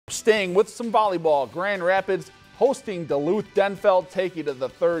staying with some volleyball, Grand Rapids hosting Duluth. Denfeld taking to the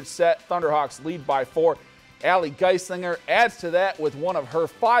third set. Thunderhawks lead by 4. Allie Geislinger adds to that with one of her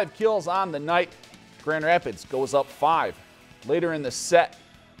 5 kills on the night. Grand Rapids goes up 5. Later in the set,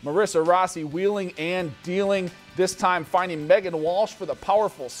 Marissa Rossi wheeling and dealing, this time finding Megan Walsh for the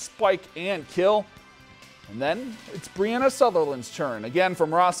powerful spike and kill. And then it's Brianna Sutherland's turn, again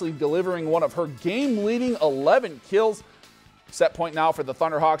from Rossi delivering one of her game-leading 11 kills. Set point now for the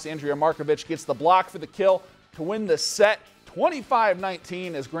Thunderhawks. Andrea Markovich gets the block for the kill to win the set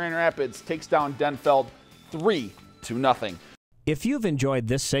 25-19 as Grand Rapids takes down Denfeld 3-0. If you've enjoyed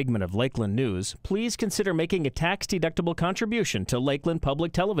this segment of Lakeland News, please consider making a tax-deductible contribution to Lakeland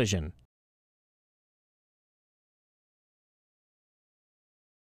Public Television.